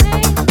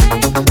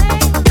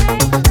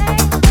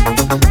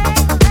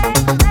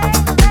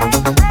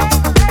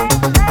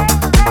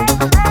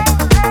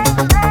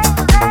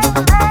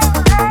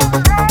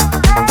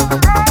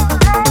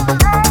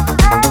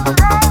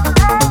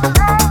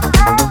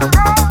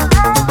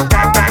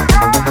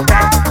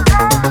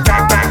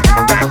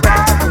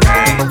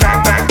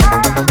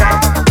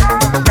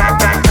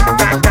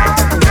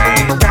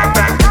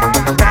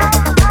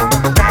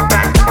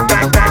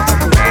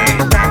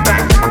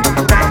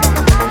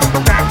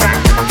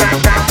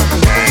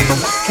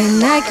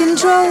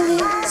 Control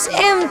this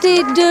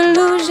empty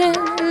delusion,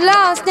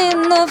 lost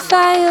in the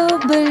fire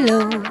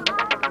below.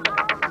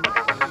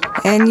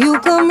 And you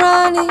come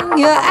running,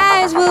 your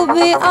eyes will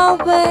be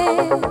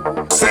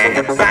open. Sing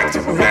it back to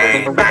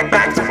me,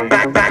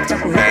 back to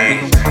me.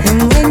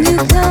 And when you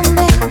come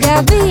back,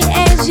 I'll be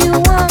as you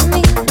want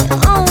me,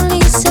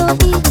 only so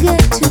eager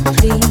to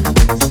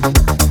please.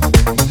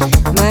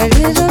 My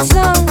little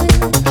song will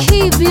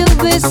keep you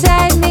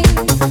beside me,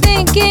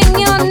 thinking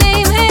your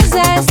name as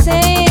I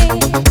sing.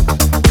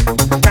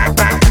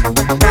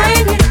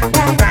 Bring it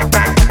back,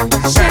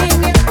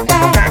 sing it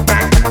back.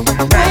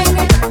 Bring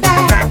it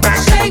back,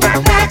 sing it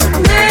back to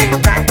me.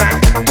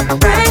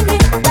 Bring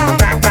it back,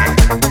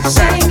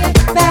 sing it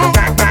back.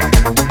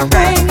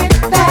 Bring it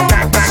back,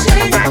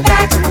 sing it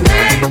back to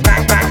me.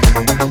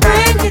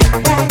 Bring it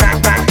back,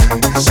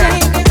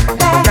 sing it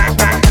back.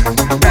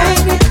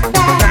 Bring it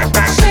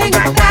back, sing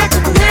it back to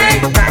me.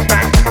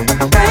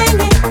 Bring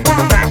it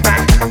back,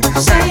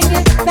 sing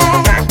it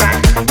back.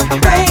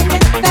 Bring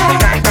it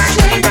back,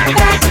 sing it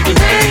back to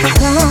me.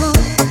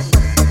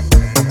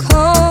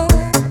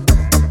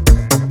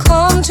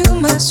 Come to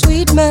my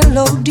sweet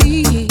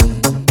melody.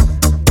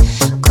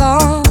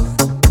 Come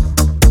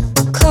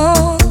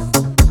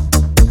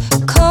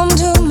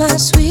to my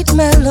sweet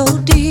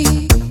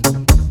melody.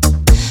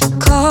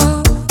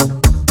 Come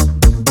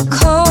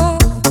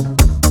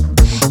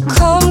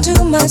to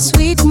my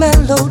sweet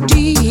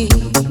melody.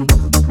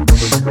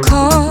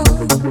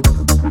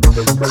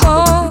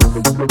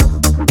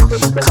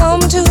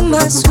 Come to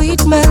my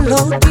sweet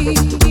melody.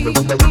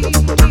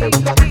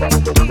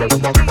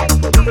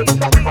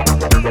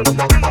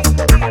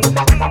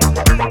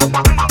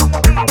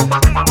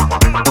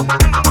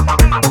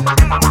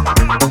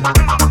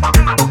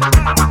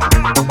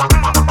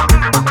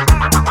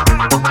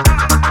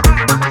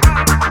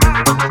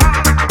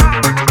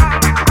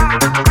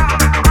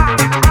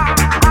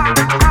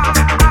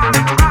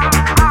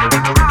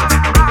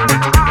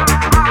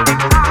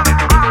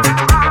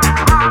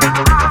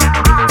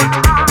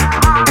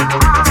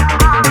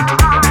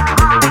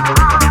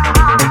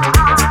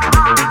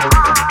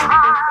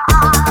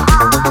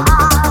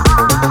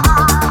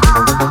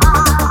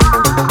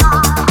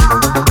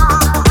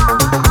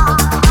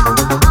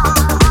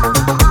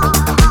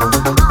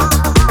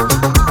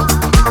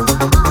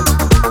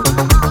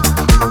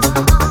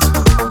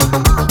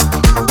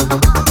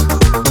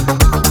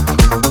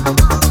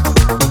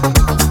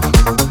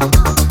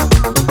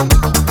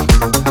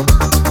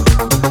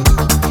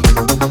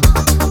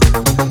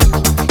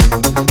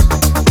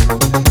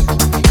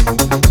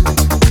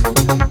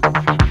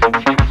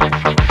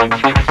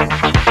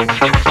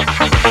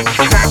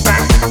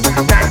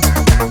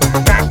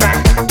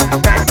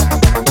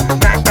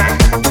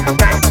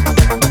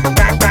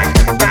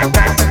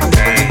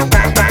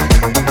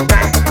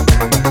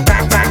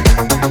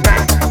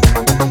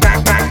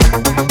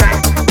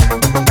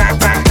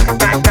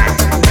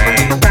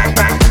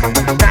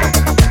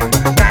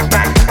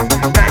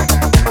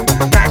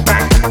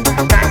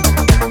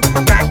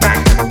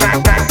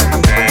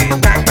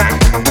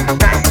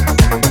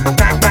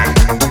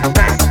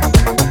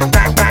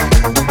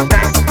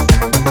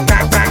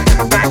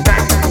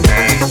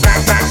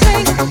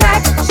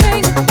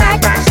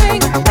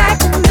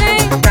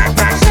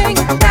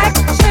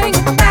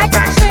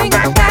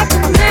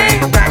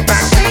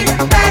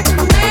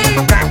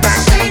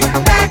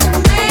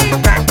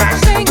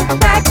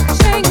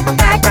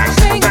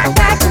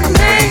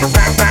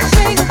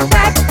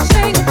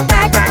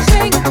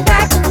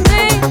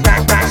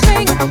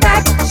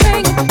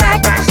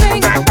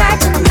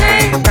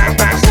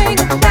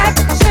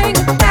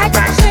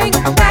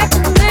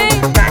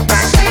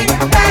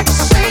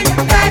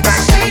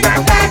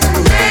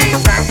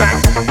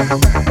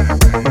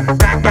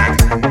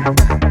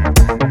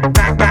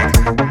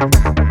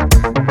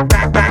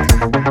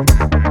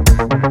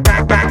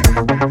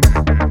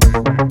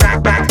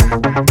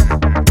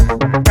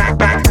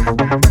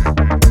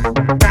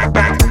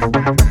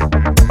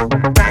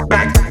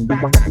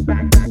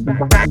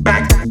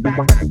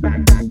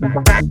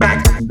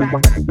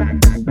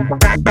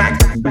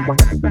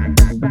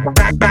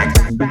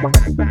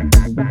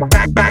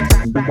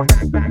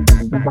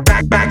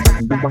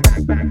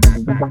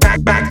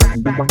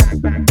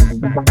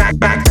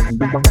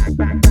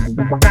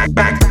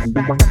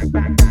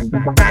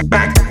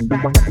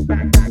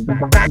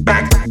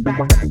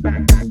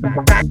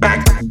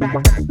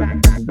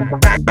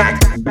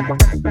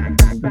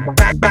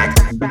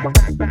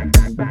 back.